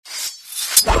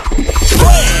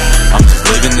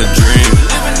living the dream.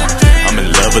 I'm in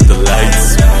love with the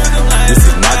lights. This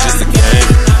is not just a game.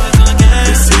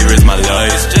 This here is my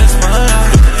life.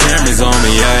 Put the cameras on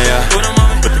me, yeah, yeah.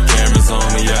 Put the cameras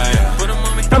on me, yeah,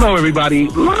 yeah. Hello, everybody.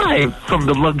 Live from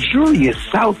the luxurious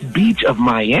South Beach of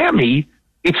Miami,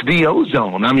 it's the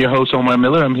Ozone. I'm your host, Omar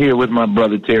Miller. I'm here with my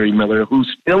brother, Terry Miller,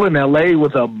 who's still in L.A.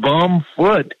 with a bum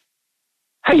foot.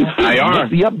 Hey, what's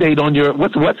the update on your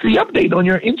what's the update on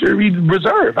your injury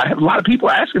reserve? I have a lot of people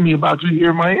asking me about you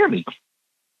here in Miami.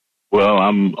 Well,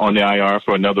 I'm on the IR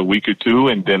for another week or two,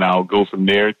 and then I'll go from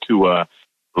there to a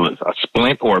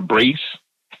splint or a brace.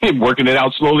 Working it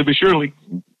out slowly but surely.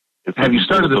 Have you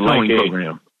started the throwing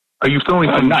program? Are you throwing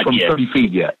from 30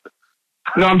 feet yet?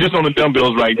 No, I'm just on the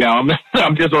dumbbells right now.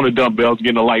 I'm just on the dumbbells,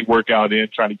 getting a light workout in,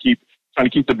 trying to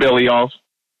keep the belly off.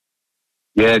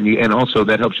 Yeah, and also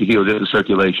that helps you heal just the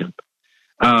circulation.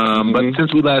 But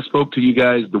since we last spoke to you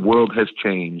guys, the world has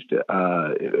changed.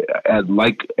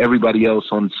 Like everybody else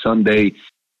on Sunday,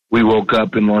 we woke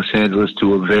up in Los Angeles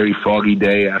to a very foggy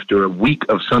day after a week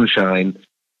of sunshine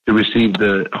to receive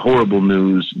the horrible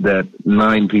news that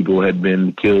 9 people had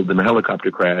been killed in a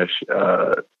helicopter crash,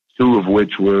 2 of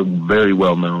which were very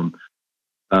well known.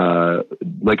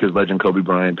 Lakers legend Kobe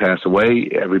Bryant passed away.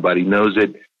 Everybody knows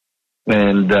it.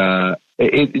 And,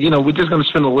 we're just going to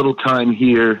spend a little time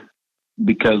here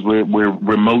because we're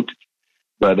remote,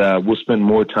 but we'll spend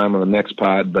more time on the next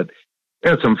pod. But we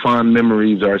had some fond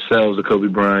memories ourselves of Kobe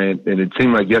Bryant, and it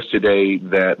seemed like yesterday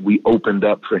that we opened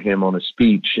up for him on a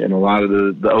speech, and a lot of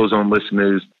the Ozone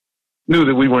listeners knew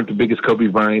that we weren't the biggest Kobe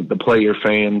Bryant, the player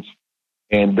fans.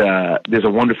 And there's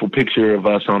a wonderful picture of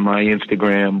us on my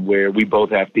Instagram where we both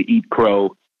have to eat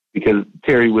crow because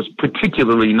Terry was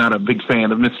particularly not a big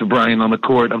fan of Mr. Bryant on the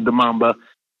court of the Mamba.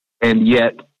 And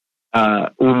yet,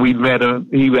 when we met him,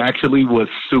 he actually was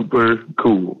super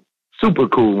cool. Super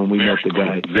cool when we met the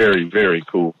guy. Very, very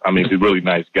cool. I mean, he's a really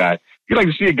nice guy. You like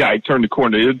to see a guy turn the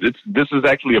corner. This is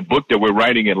actually a book that we're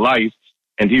writing in life,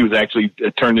 and he was actually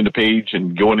turning the page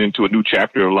and going into a new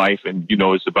chapter of life. And,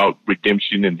 it's about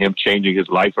redemption and him changing his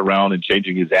life around and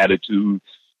changing his attitude,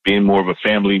 being more of a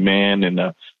family man and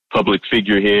a public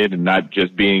figurehead and not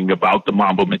just being about the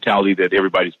Mamba mentality that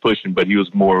everybody's pushing, but he was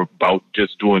more about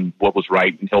just doing what was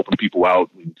right and helping people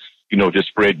out and, just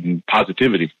spreading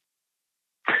positivity.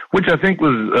 Which I think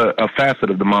was a facet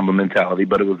of the Mamba mentality,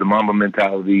 but it was the Mamba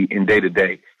mentality in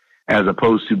day-to-day, as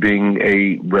opposed to being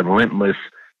a relentless,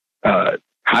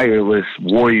 tireless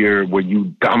warrior where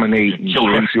you dominate and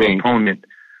crush your opponent.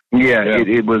 Yeah.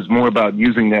 It was more about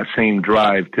using that same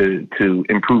drive to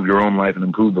improve your own life and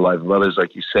improve the life of others,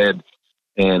 like you said.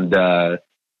 And,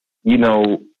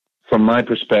 from my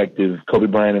perspective, Kobe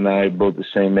Bryant and I are both the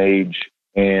same age,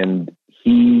 and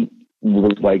he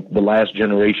was like the last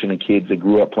generation of kids that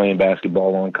grew up playing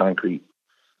basketball on concrete,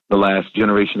 the last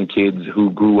generation of kids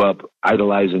who grew up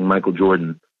idolizing Michael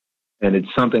Jordan. And it's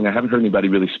something I haven't heard anybody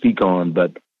really speak on,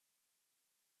 but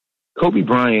Kobe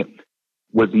Bryant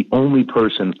was the only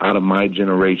person out of my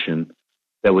generation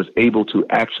that was able to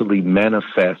actually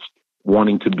manifest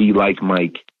wanting to be like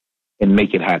Mike and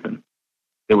make it happen.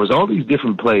 There was all these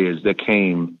different players that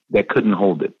came that couldn't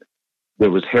hold it. There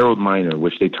was Harold Miner,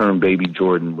 which they termed Baby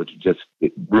Jordan, which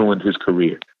it ruined his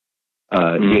career.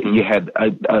 You had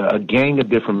a gang of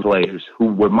different players who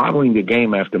were modeling the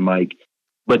game after Mike,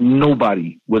 but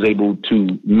nobody was able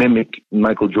to mimic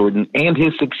Michael Jordan and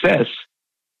his success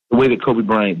the way that Kobe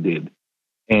Bryant did.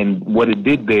 And what it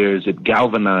did there is it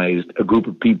galvanized a group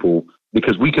of people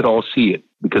because we could all see it.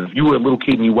 Because if you were a little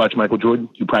kid and you watched Michael Jordan,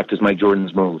 you practiced Mike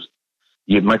Jordan's moves.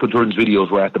 Michael Jordan's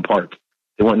videos were at the park.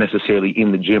 They weren't necessarily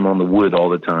in the gym on the wood all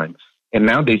the time. And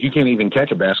nowadays, you can't even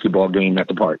catch a basketball game at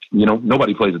the park.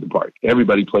 Nobody plays at the park.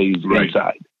 Everybody plays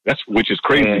inside. Which is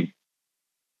crazy.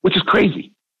 Which is crazy.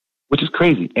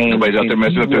 And everybody's out there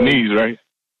messing up their knees, right?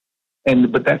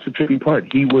 But that's the tricky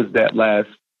part. He was that last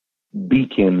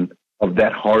beacon of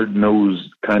that hard-nosed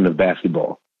kind of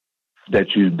basketball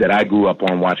that I grew up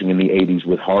on watching in the 80s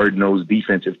with hard-nosed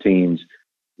defensive teams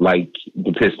like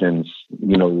the Pistons,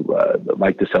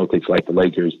 like the Celtics, like the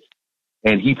Lakers.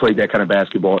 And he played that kind of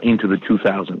basketball into the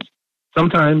 2000s,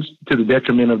 sometimes to the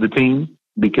detriment of the team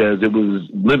because it was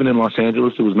living in Los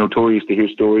Angeles. It was notorious to hear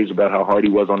stories about how hard he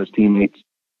was on his teammates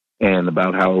and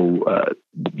about how,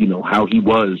 how he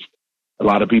was. A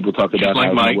lot of people talked about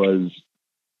how he was.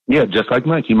 Yeah, just like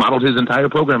Mike. He modeled his entire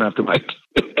program after Mike.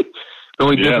 The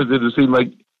only difference is it seemed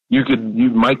like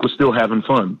Mike was still having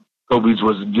fun. Kobe's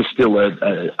was just still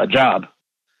a job.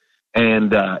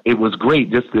 And it was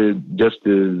great just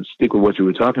to stick with what you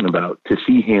were talking about, to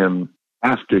see him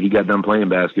after he got done playing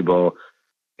basketball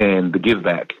and the give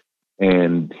back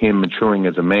and him maturing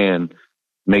as a man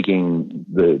making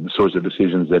the sorts of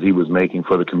decisions that he was making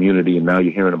for the community. And now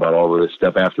you're hearing about all of this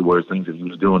stuff afterwards, things that he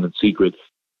was doing in secret,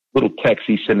 little texts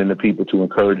he's sending to people to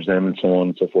encourage them and so on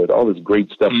and so forth. All this great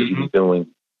stuff that he was doing.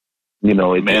 You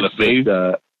know, Man of faith.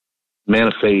 Man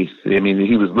of faith. I mean,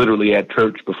 he was literally at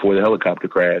church before the helicopter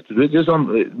crashed. It's just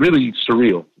really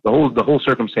surreal. The whole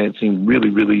circumstance seemed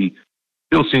really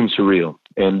still seems surreal.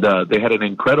 And they had an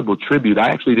incredible tribute. I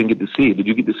actually didn't get to see it. Did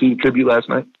you get to see the tribute last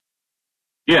night?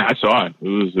 Yeah, I saw it.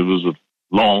 It was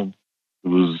long. It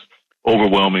was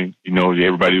overwhelming. You know,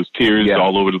 everybody was tears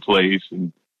all over the place,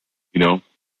 and you know,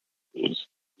 it was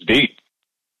deep.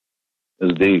 It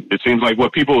was deep. It seems like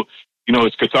what people, you know,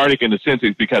 it's cathartic in the sense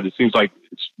because it seems like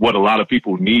it's what a lot of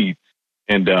people need,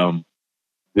 and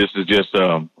this is just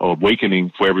a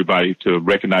awakening for everybody to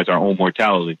recognize our own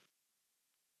mortality.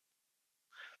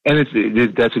 And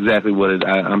that's exactly what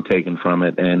I'm taking from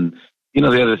it. And you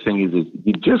know, the other thing is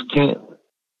you just can't.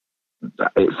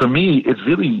 For me, it's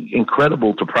really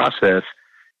incredible to process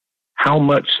how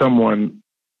much someone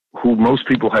who most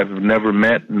people have never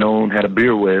met, known, had a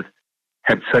beer with,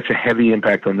 had such a heavy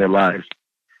impact on their lives.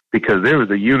 Because there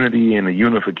was a unity and a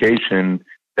unification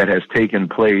that has taken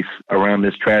place around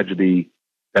this tragedy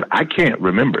that I can't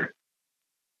remember.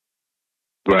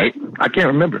 Right? I can't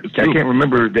remember. I can't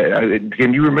remember.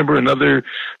 Can you remember another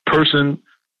person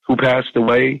who passed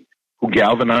away who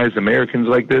galvanized Americans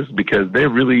like this? Because they're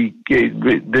really the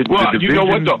division you know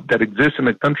what, that exists in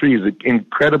the country is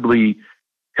incredibly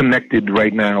connected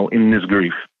right now in this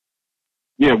grief.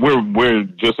 Yeah, we're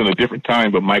just in a different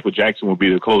time, but Michael Jackson will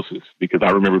be the closest because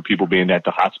I remember people being at the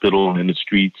hospital and in the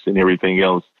streets and everything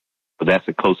else. But that's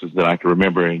the closest that I can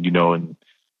remember. And, you know, and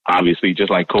obviously just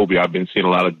like Kobe, I've been seeing a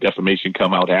lot of defamation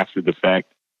come out after the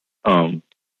fact,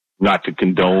 not to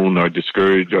condone or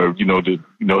discourage or,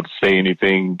 to say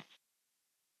anything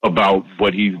about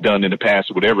what he's done in the past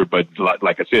or whatever. But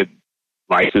like I said,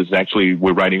 life is actually,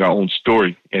 we're writing our own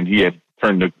story, and he had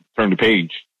turned the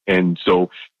page. And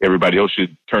so everybody else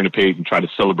should turn the page and try to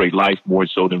celebrate life more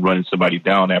so than running somebody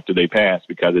down after they pass,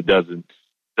 because it doesn't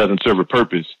serve a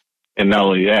purpose. And not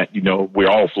only that, we're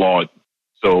all flawed.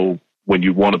 So when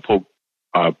you want to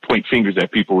point fingers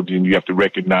at people, then you have to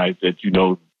recognize that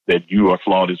that you are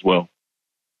flawed as well.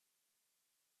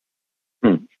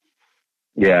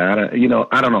 Yeah,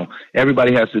 I don't know.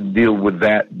 Everybody has to deal with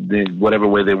that whatever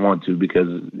way they want to, because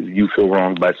if you feel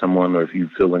wronged by someone or if you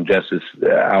feel injustice,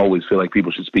 I always feel like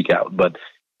people should speak out. But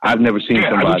I've never seen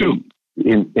somebody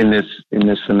in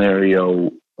this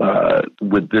scenario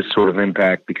with this sort of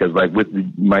impact, because like with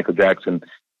Michael Jackson,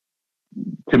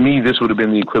 to me, this would have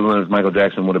been the equivalent if Michael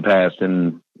Jackson would have passed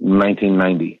in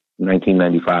 1990,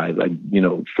 1995, like,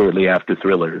 shortly after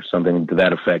Thriller or something to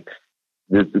that effect.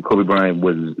 Kobe Bryant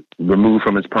was removed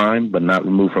from his prime, but not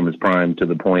removed from his prime to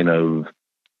the point of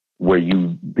where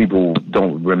people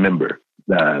don't remember.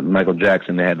 Michael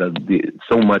Jackson had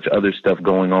so much other stuff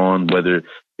going on, whether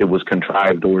it was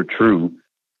contrived or true,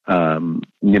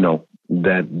 that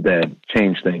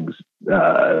changed things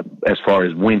as far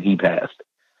as when he passed.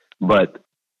 But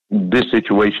this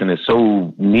situation is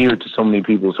so near to so many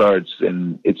people's hearts,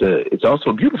 and it's also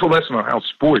a beautiful lesson on how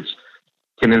sports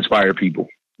can inspire people.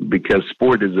 Because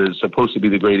sport is supposed to be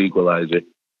the great equalizer,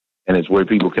 and it's where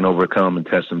people can overcome and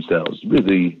test themselves.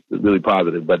 Really, really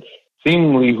positive. But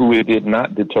seemingly who it did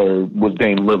not deter was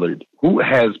Dame Lillard, who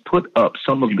has put up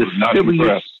some of the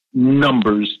silliest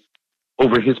numbers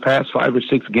over his past 5 or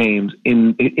 6 games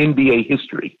in NBA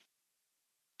history.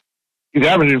 He's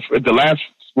averaging the last,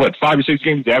 5 or 6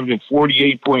 games, he's averaging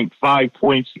 48.5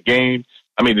 points a game.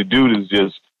 I mean, the dude is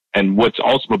just... And what's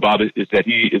awesome about it is that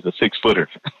he is a 6-footer.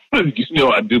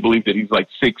 I do believe that he's like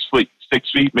 6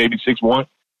 feet, maybe 6'1",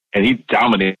 and he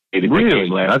dominated. Really?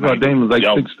 I thought Dame was like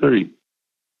 6'3".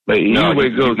 But either way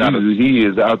it goes, he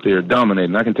is out there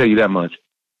dominating. I can tell you that much.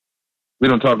 We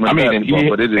don't talk about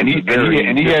basketball, but it is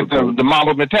he had the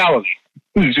model mentality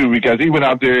because he went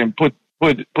out there and put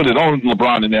it on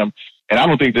LeBron and them, and I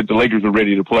don't think that the Lakers were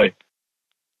ready to play.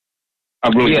 I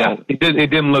really don't. It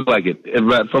didn't look like it.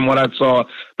 From what I saw,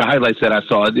 the highlights that I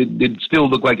saw, it still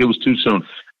looked like it was too soon.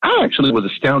 I actually was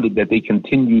astounded that they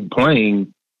continued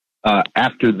playing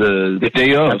after the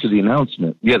day of, after the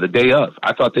announcement. Yeah, the day of.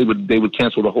 I thought they would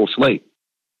cancel the whole slate.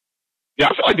 Yeah,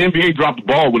 I feel like the NBA dropped the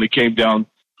ball when it came down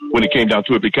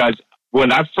to it, because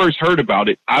when I first heard about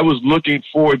it, I was looking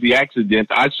for the accident.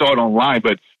 I saw it online,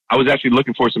 but I was actually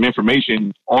looking for some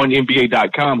information on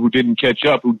NBA.com who didn't catch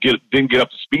up, didn't get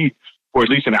up to speed for at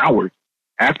least an hour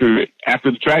after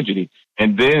the tragedy.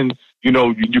 And then, you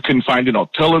couldn't find it on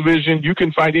television. You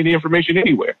couldn't find any information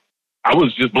anywhere. I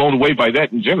was just blown away by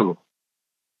that in general.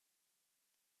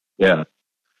 Yeah.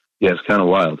 Yeah, it's kind of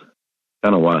wild.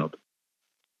 Kind of wild.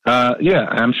 Yeah,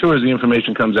 I'm sure as the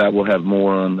information comes out, we'll have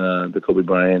more on the Kobe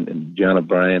Bryant and Gianna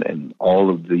Bryant and all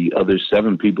of the other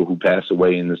 7 people who passed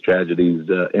away in this tragedy's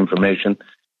information.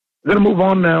 We're going to move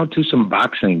on now to some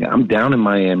boxing. I'm down in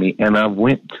Miami, and I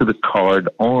went to the card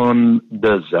on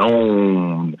the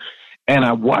Zone. And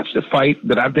I watched a fight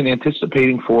that I've been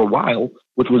anticipating for a while,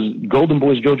 which was Golden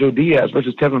Boy's JoJo Diaz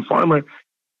versus Tevin Farmer.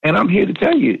 And I'm here to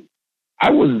tell you,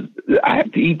 I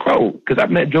have to eat crow because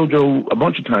I've met JoJo a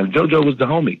bunch of times. JoJo was the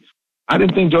homie. I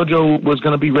didn't think JoJo was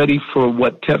going to be ready for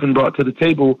what Tevin brought to the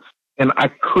table, and I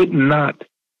could not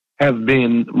have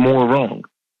been more wrong.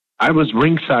 I was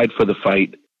ringside for the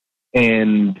fight,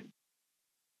 and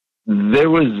there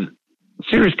was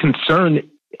serious concern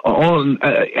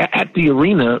at the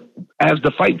arena as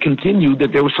the fight continued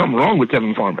that there was something wrong with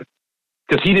Tevin Farmer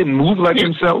because he didn't move like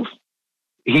himself.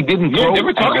 He didn't. Yeah, they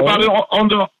were talking about it on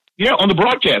the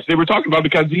broadcast. They were talking about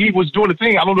it because he was doing a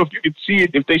thing. I don't know if you could see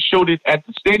it if they showed it at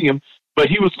the stadium, but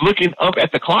he was looking up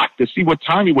at the clock to see what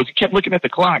time it was. He kept looking at the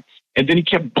clock, and then he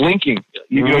kept blinking.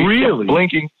 Really? He kept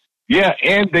blinking. Yeah,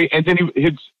 and they said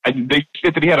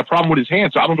that he had a problem with his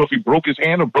hand. So I don't know if he broke his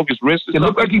hand or broke his wrist. It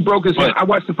looked like he broke his hand. I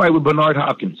watched the fight with Bernard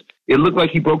Hopkins. It looked like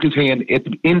he broke his hand at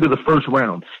the end of the first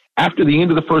round. After the end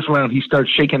of the first round, he started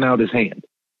shaking out his hand.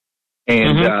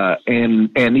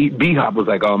 And B-Hop was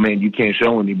like, "Oh man, you can't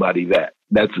show anybody that.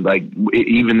 That's like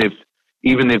even if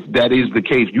that is the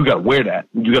case, you got to wear that.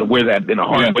 You got to wear that in a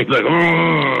hard way." Like,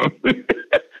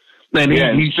 and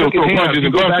he shook his hand. If you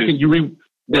go back and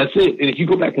that's it. And if you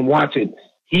go back and watch it,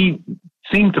 he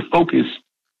seemed to focus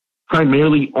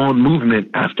primarily on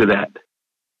movement after that,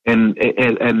 and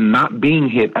not being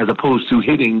hit as opposed to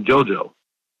hitting JoJo.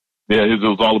 Yeah, it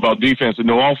was all about defense and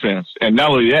no offense. And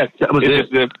not only that,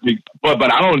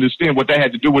 but I don't understand what that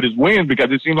had to do with his win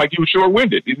because it seemed like he was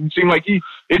short-winded. It just didn't seem like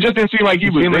he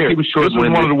was there. Like he was short-winded. This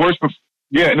was one of the worst.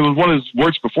 And it was one of his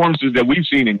worst performances that we've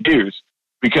seen in years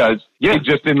because it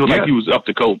just didn't look like he was up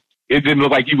to code. It didn't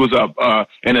look like he was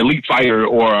an elite fighter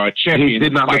or a champion. He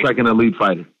did not look like an elite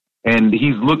fighter, and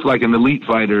he's looked like an elite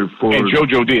fighter for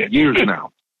JoJo did years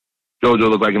now.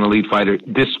 JoJo looked like an elite fighter,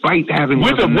 despite having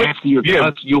one of the nastier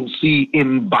cuts you'll see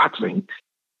in boxing.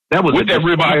 That was with that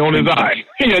ribeye on his eye.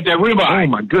 He had that ribeye. Oh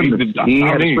my goodness! He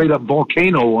had a straight up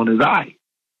volcano on his eye.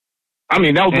 I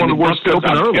mean, that was one of the worst cuts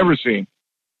I've ever seen.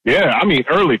 Yeah, I mean,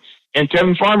 early. And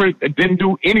Tevin Farmer didn't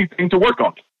do anything to work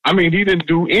on it. I mean, he didn't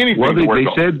do anything to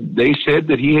work on. They said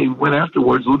that he went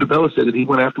afterwards. Lou DiBella said that he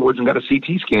went afterwards and got a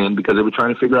CT scan because they were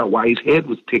trying to figure out why his head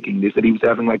was ticking. They said he was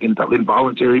having like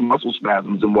involuntary muscle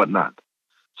spasms and whatnot.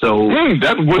 So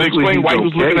that would explain why he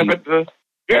was looking up at the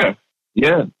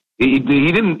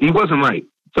He wasn't right.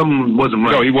 Something wasn't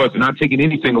right. No, he wasn't. Not taking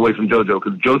anything away from JoJo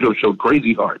because JoJo showed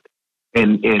crazy heart.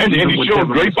 And he showed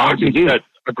great boxing.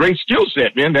 A great skill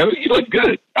set, man. He looked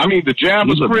good. I mean, the jab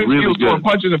was pretty good. He was throwing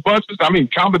punches and bunches. I mean,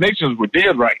 combinations were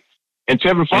dead right. And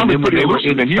Tevin Farmer pretty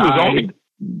elusive, and he was on him.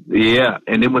 Yeah,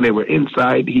 and then when they were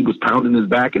inside, he was pounding his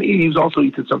back, and he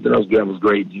said something else that was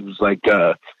great. He was like,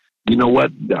 you know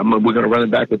what? We're going to run it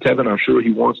back with Tevin. I'm sure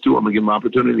he wants to. I'm going to give him an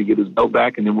opportunity to get his belt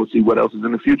back, and then we'll see what else is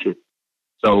in the future.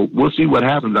 So we'll see what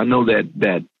happens. I know that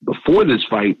before this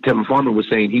fight, Tevin Farmer was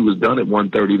saying he was done at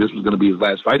 130. This was going to be his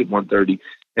last fight at 130,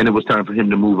 and it was time for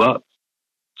him to move up.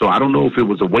 So I don't know if it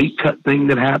was a weight cut thing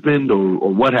that happened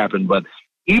or what happened, but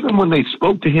even when they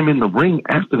spoke to him in the ring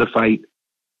after the fight,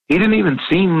 he didn't even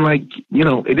seem like,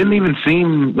 it didn't even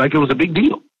seem like it was a big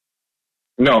deal.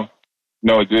 No,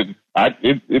 it didn't.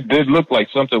 It did look like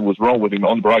something was wrong with him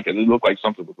on the broadcast. It looked like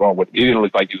something was wrong with him. It didn't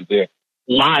look like he was there.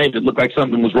 Live, it looked like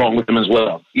something was wrong with him as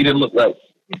well. He didn't look right.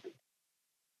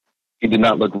 He did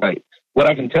not look right. What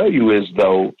I can tell you is,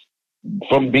 though,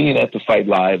 from being at the fight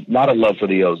live, a lot of love for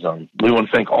the Ozone. We want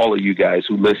to thank all of you guys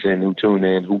who listen, who tune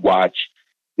in, who watch,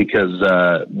 because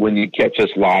when you catch us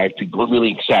live, people are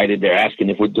really excited. They're asking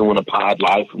if we're doing a pod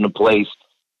live from the place.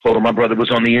 Told him my brother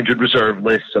was on the injured reserve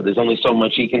list, so there's only so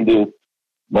much he can do.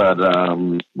 But,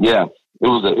 it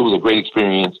was a great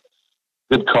experience.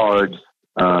 Good card.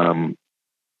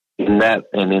 In that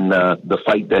and in the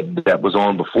fight that was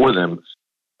on before them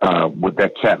with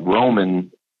that cat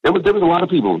Roman, there was a lot of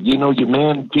people. Your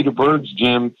man Peter Bird's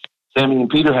gym, Sammy and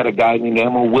Peter had a guy named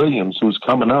Ammo Williams who's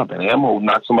coming up, and Ammo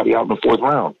knocked somebody out in the fourth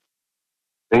round.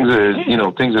 Things are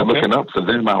looking up for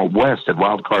them out west at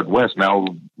Wild Card West, now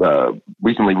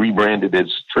recently rebranded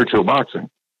as Churchill Boxing.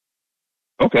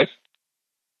 Okay.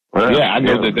 I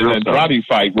know that the Andrade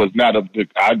fight was not up to.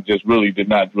 I just really did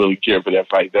not really care for that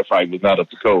fight. That fight was not up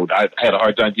to code. I had a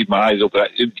hard time keeping my eyes open.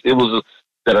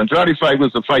 That Andrade fight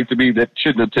was a fight to me that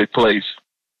shouldn't have took place.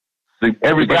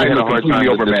 Everybody had a hard time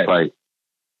with this fight.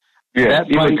 Yeah,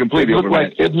 he was completely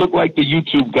overmatched. It looked like the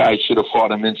YouTube guy should have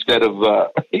fought him instead of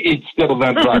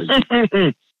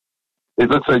Andrade. It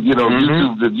looks like,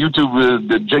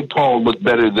 YouTube, Jake Paul looked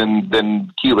better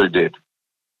than Keeler did.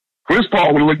 Chris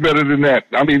Paul would look better than that.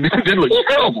 I mean, it did look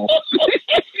terrible.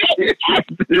 It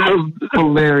was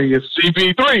hilarious.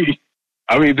 CP3.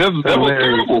 I mean, that was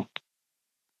terrible.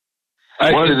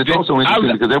 It's also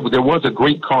interesting because there was a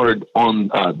great card on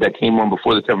that came on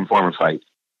before the Tevin Farmer fight,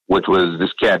 which was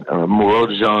this cat,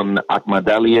 Murodjan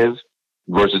Akhmadaliev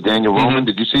versus Daniel Roman.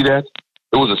 Did you see that?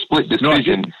 It was a split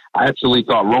decision. No, I actually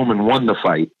thought Roman won the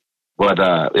fight, but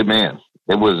it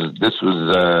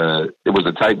was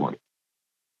a tight one.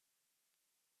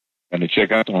 And to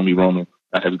check out the only Roman,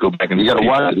 I had to go back and you got to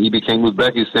watch it. He became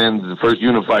Uzbekistan's first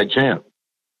unified champ.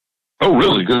 Oh,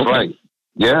 really? Good fight.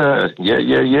 Yeah.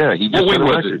 He just what weight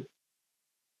was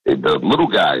it? The little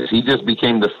guys. He just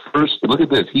became the first. Look at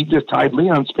this. He just tied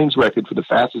Leon Spink's record for the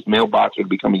fastest male boxer to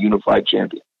become a unified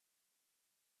champion.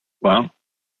 Wow.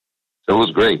 So it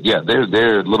was great. Yeah,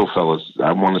 they're little fellas.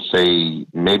 I want to say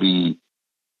maybe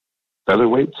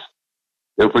featherweights.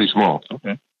 They were pretty small.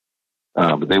 Okay.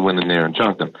 But they went in there and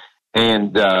chunked them.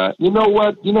 And you know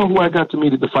what? You know who I got to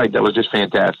meet at the fight that was just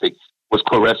fantastic? Was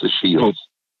Clarissa Shields.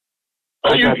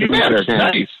 Oh, you met her.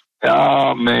 Nice.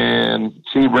 Oh, man.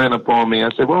 She ran up on me. I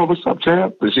said, well, what's up,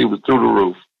 champ? But she was through the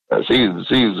roof. She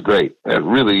was great.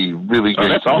 Really, really great. Oh,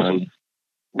 that's awesome.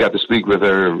 Got to speak with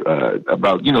her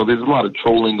about, there's a lot of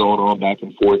trolling going on back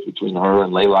and forth between her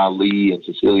and Layla Ali and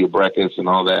Cecilia Brækhus and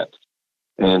all that.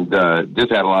 And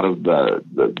just had a lot of,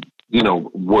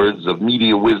 words of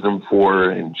media wisdom for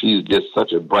her. And she's just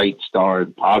such a bright star,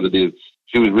 positive.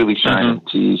 She was really shining.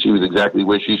 She was exactly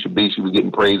where she should be. She was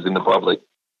getting praised in the public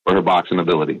for her boxing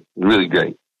ability. Really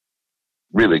great.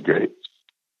 Really great.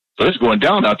 So it's going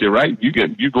down out there, right? You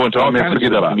going to all kinds of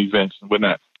stuff and events and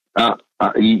whatnot.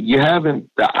 You haven't,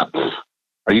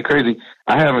 are you crazy?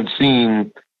 I haven't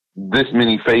seen this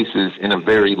many faces in a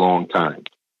very long time.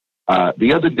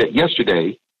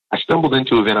 Yesterday, I stumbled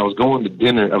into an event. I was going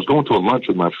to a lunch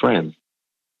with my friends.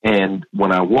 And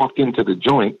when I walked into the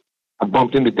joint, I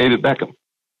bumped into David Beckham.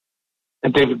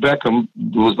 And David Beckham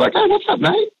was like, hey, what's up,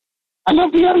 man? I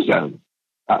love the Arizona.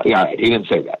 Yeah, he didn't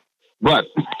say that. But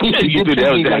he did treat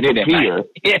me like a peer.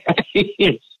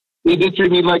 He did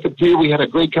treat me like a peer. We had a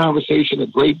great conversation, a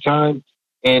great time.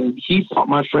 And he thought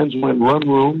my friends were in one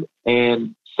room,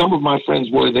 and some of my friends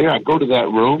were there. I go to that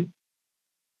room.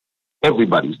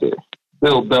 Everybody's there.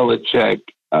 Bill Belichick,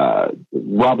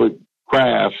 Robert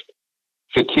Kraft,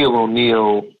 Shaquille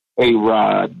O'Neal,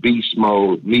 A-Rod, Beast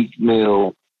Mode, Meek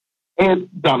Mill, and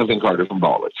Donovan Carter from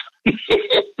Ballers. He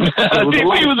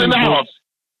was in the house.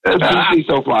 DC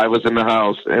SoFly was in the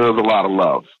house, and it was a lot of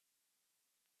love.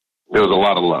 There was a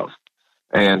lot of love.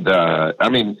 And,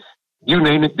 you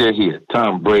name it, they're here.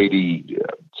 Tom Brady.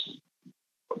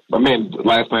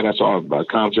 Last night I saw a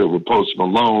concert with Post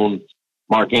Malone,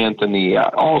 Mark Anthony.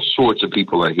 All sorts of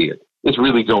people are here. It's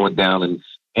really going down,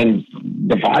 and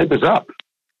the vibe is up.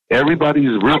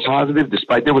 Everybody's real positive,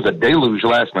 despite there was a deluge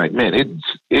last night. Man,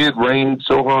 it rained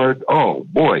so hard. Oh,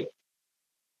 boy.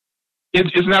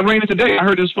 It's not raining today. I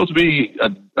heard it's supposed to be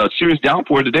a serious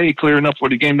downpour today, clearing up for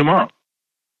the game tomorrow.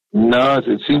 No,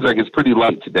 it seems like it's pretty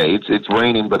light today. It's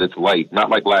raining, but it's light. Not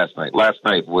like last night. Last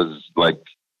night was like,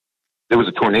 there was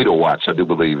a tornado watch, I do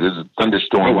believe. There's a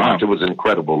thunderstorm watch. It was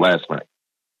incredible last night.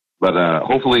 But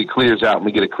hopefully it clears out and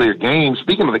we get a clear game.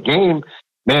 Speaking of the game,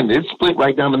 man, it's split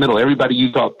right down the middle. Everybody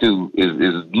you talk to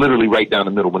is literally right down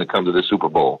the middle when it comes to the Super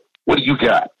Bowl. What do you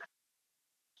got?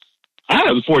 I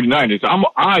have the 49ers.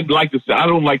 I'd like to say, I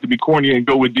don't like to be corny and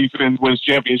go with defense wins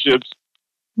championships,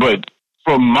 but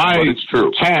from my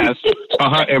past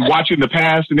and watching the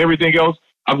past and everything else,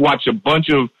 I've watched a bunch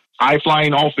of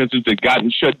high-flying offenses that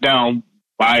gotten shut down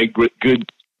by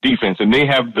good defense, and they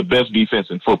have the best defense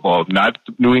in football, not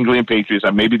the New England Patriots.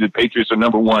 Maybe the Patriots are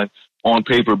number one on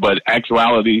paper, but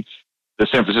actuality, the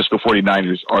San Francisco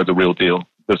 49ers are the real deal.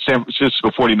 The San Francisco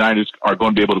 49ers are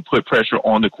going to be able to put pressure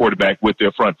on the quarterback with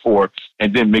their front four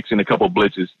and then mix in a couple of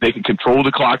blitzes. They can control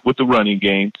the clock with the running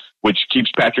game, which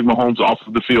keeps Patrick Mahomes off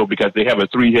of the field because they have a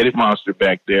three-headed monster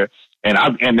back there. And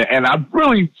I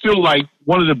really feel like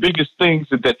one of the biggest things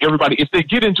that everybody, if they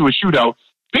get into a shootout,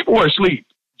 people are asleep.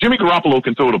 Jimmy Garoppolo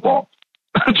can throw the ball.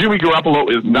 Jimmy Garoppolo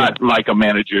is not like a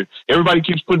manager. Everybody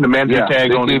keeps putting the manager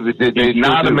tag on him. He's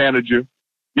not a manager.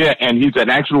 Yeah, and he's an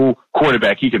actual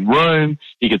quarterback. He can run.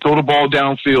 He can throw the ball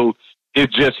downfield.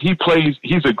 It's just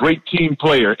he's a great team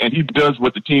player, and he does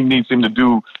what the team needs him to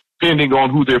do, depending on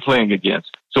who they're playing against.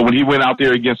 So when he went out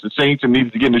there against the Saints and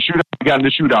needed to get in the shootout, he got in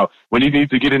the shootout. When he needs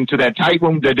to get into that tight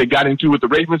room that they got into with the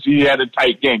Ravens, he had a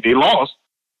tight game. They lost,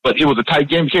 but it was a tight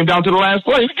game. It came down to the last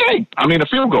play of the game. I mean, a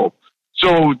field goal.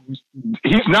 So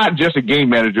he's not just a game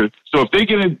manager. So if they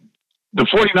get in, the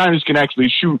 49ers can actually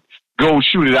shoot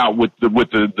it out with the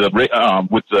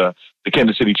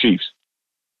Kansas City Chiefs.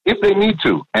 If they need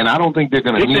to, and I don't think they're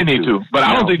going to need to. If they need to, but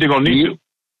I don't think they're going to need to.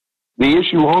 The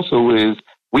issue also is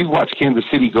we've watched Kansas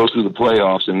City go through the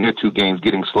playoffs in their 2 games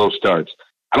getting slow starts.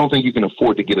 I don't think you can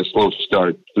afford to get a slow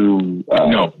start through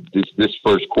this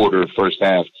first quarter, first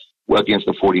half against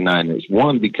the 49ers.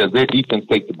 One, because their defense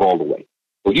takes the ball away.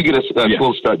 So if you get a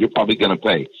slow start, you're probably going to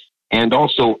pay. And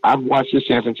also, I've watched this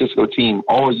San Francisco team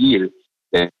all year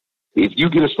that if you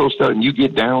get a slow start and you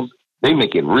get down, they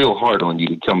make it real hard on you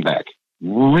to come back.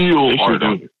 Real hard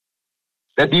on you.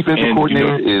 That defensive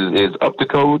coordinator is up to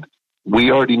code.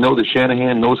 We already know that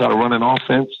Shanahan knows how to run an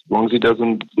offense as long as he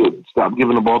doesn't stop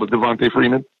giving the ball to Devontae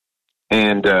Freeman.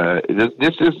 And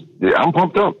this is, I'm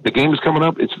pumped up. The game is coming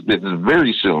up. It's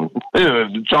very soon.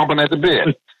 Chomping at the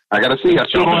bit. I got to see. I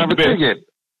still don't have a ticket.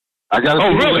 I got to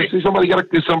see. Really? See somebody got to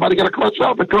clutch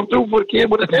up and come through for the kid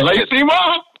with a ticket. Lace him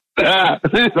up.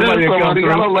 Somebody got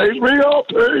to lace me up.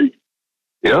 Hey.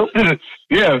 Yep.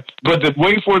 Yeah, but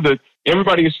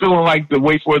everybody is feeling like the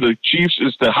way for the Chiefs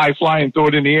is to high fly and throw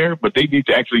it in the air, but they need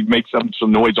to actually make some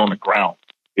noise on the ground.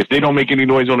 If they don't make any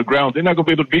noise on the ground, they're not going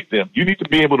to be able to beat them. You need to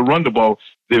be able to run the ball.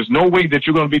 There's no way that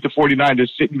you're going to beat the 49ers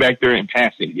sitting back there and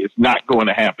passing. It's not going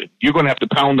to happen. You're going to have to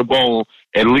pound the ball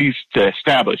at least to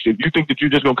establish. If you think that you're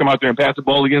just going to come out there and pass the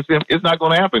ball against them, it's not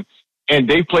going to happen. And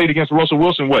they played against Russell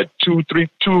Wilson, two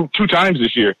times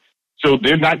this year. So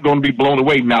they're not going to be blown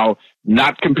away. Now,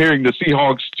 not comparing the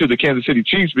Seahawks to the Kansas City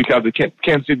Chiefs because the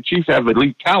Kansas City Chiefs have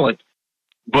elite talent,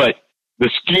 but the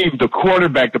scheme, the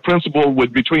quarterback, the principle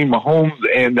between Mahomes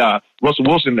and Russell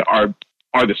Wilson are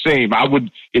the same. I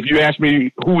would, if you ask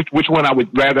me which one I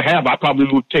would rather have, I probably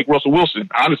would take Russell Wilson,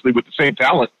 honestly, with the same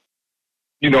talent.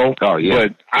 Oh, yeah.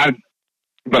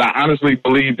 But I honestly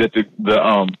believe that the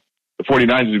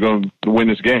 49ers are going to win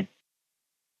this game.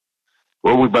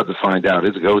 Well, we're about to find out.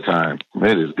 It's go time.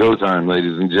 It is go time,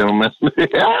 ladies and gentlemen.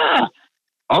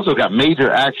 Also got major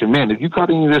action. Man, have you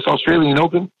caught any of this Australian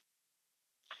Open?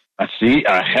 I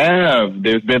have.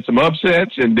 There's been some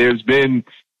upsets, and there's been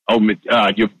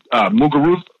Muguruza.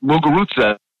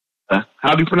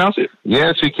 How do you pronounce it?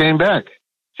 Yeah, she came back.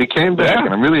 And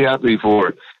I'm really happy for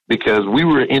it because we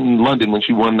were in London when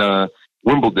she won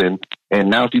Wimbledon,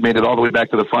 and now she made it all the way back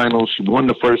to the finals. She won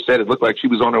the first set. It looked like she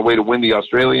was on her way to win the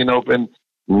Australian Open.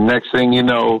 Next thing you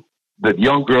know, the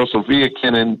young girl, Sophia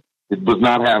Kenin, was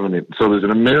not having it. So there's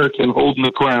an American holding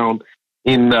the crown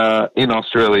in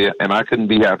Australia, and I couldn't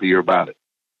be happier about it.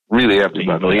 Really happy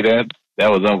about that. That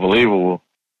was unbelievable.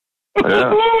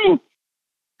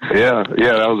 Yeah,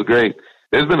 that was great.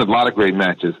 There's been a lot of great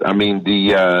matches. I mean,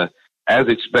 as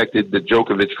expected, the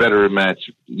Djokovic-Federer match,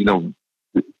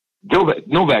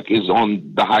 Novak is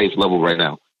on the highest level right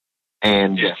now.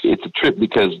 And It's a trip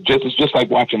because it's just like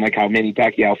watching like how Manny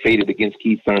Pacquiao faded against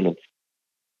Keith Thurman.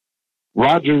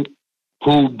 Roger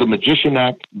pulled the magician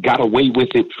act, got away with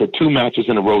it for 2 matches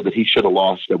in a row that he should have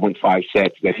lost, that went 5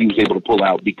 sets, that he was able to pull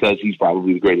out because he's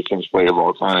probably the greatest tennis player of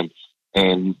all time,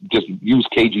 and just use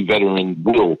cagey veteran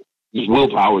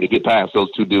willpower to get past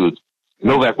those 2 dudes.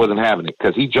 Novak wasn't having it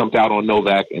because he jumped out on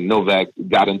Novak, and Novak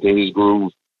got into his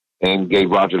groove and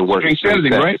gave Roger the work. Straight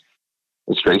sending, right?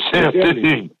 Straight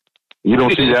sending. You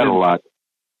don't see that a lot.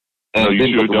 And no,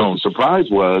 you sure don't. The surprise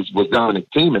was Dominic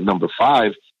Thiem at number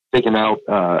 5 taking out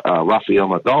Rafael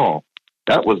Nadal.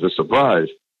 That was the surprise,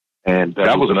 and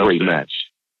that was a great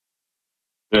match.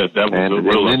 Yeah, that was a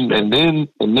real upset. And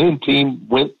then Thiem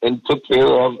went and took care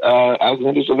of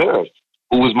Alexander Zverev,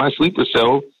 who was my sleeper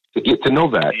cell to get to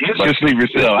Novak. He is your sleeper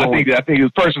cell. I think it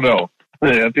was personal.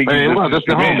 I think that's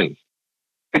the homie.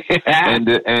 and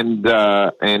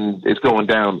it's going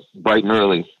down bright and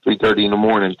early, 3:30 in the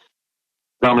morning.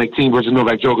 Dominic Thiem versus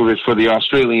Novak Djokovic for the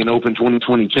Australian Open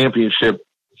 2020 Championship.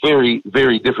 Very,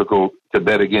 very difficult to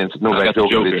bet against Novak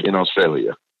Djokovic in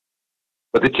Australia.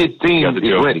 But the kid Thiem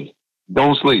is ready.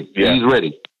 Don't sleep. Yeah. He's ready.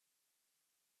 It's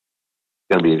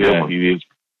gonna be a good one. He is.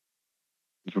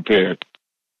 He's prepared.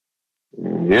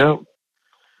 Yeah.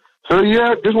 So,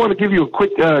 just want to give you a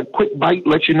quick bite,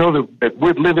 let you know that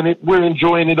we're living it. We're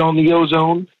enjoying it on the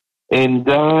Ozone. And,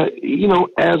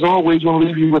 as always, want to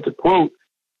leave you with a quote.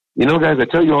 Guys, I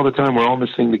tell you all the time, we're all in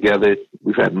this thing together.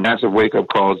 We've had massive wake-up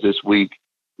calls this week.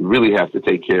 We really have to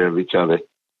take care of each other.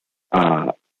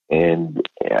 And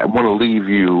I want to leave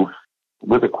you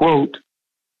with a quote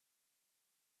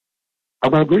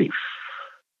about grief.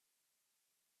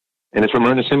 And it's from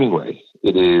Ernest Hemingway.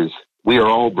 It is, "We are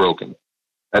all broken.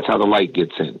 That's how the light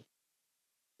gets in.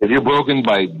 If you're broken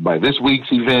by this week's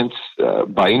events,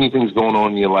 by anything's going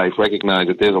on in your life, recognize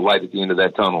that there's a light at the end of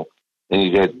that tunnel. And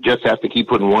you just have to keep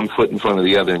putting one foot in front of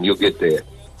the other, and you'll get there.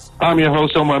 I'm your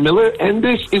host, Omar Miller, and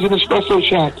this is an espresso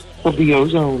shot of the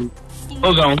Ozone.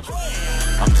 Ozone.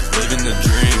 I'm just living the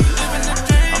dream.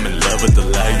 I'm in love with the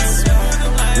lights.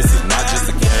 This is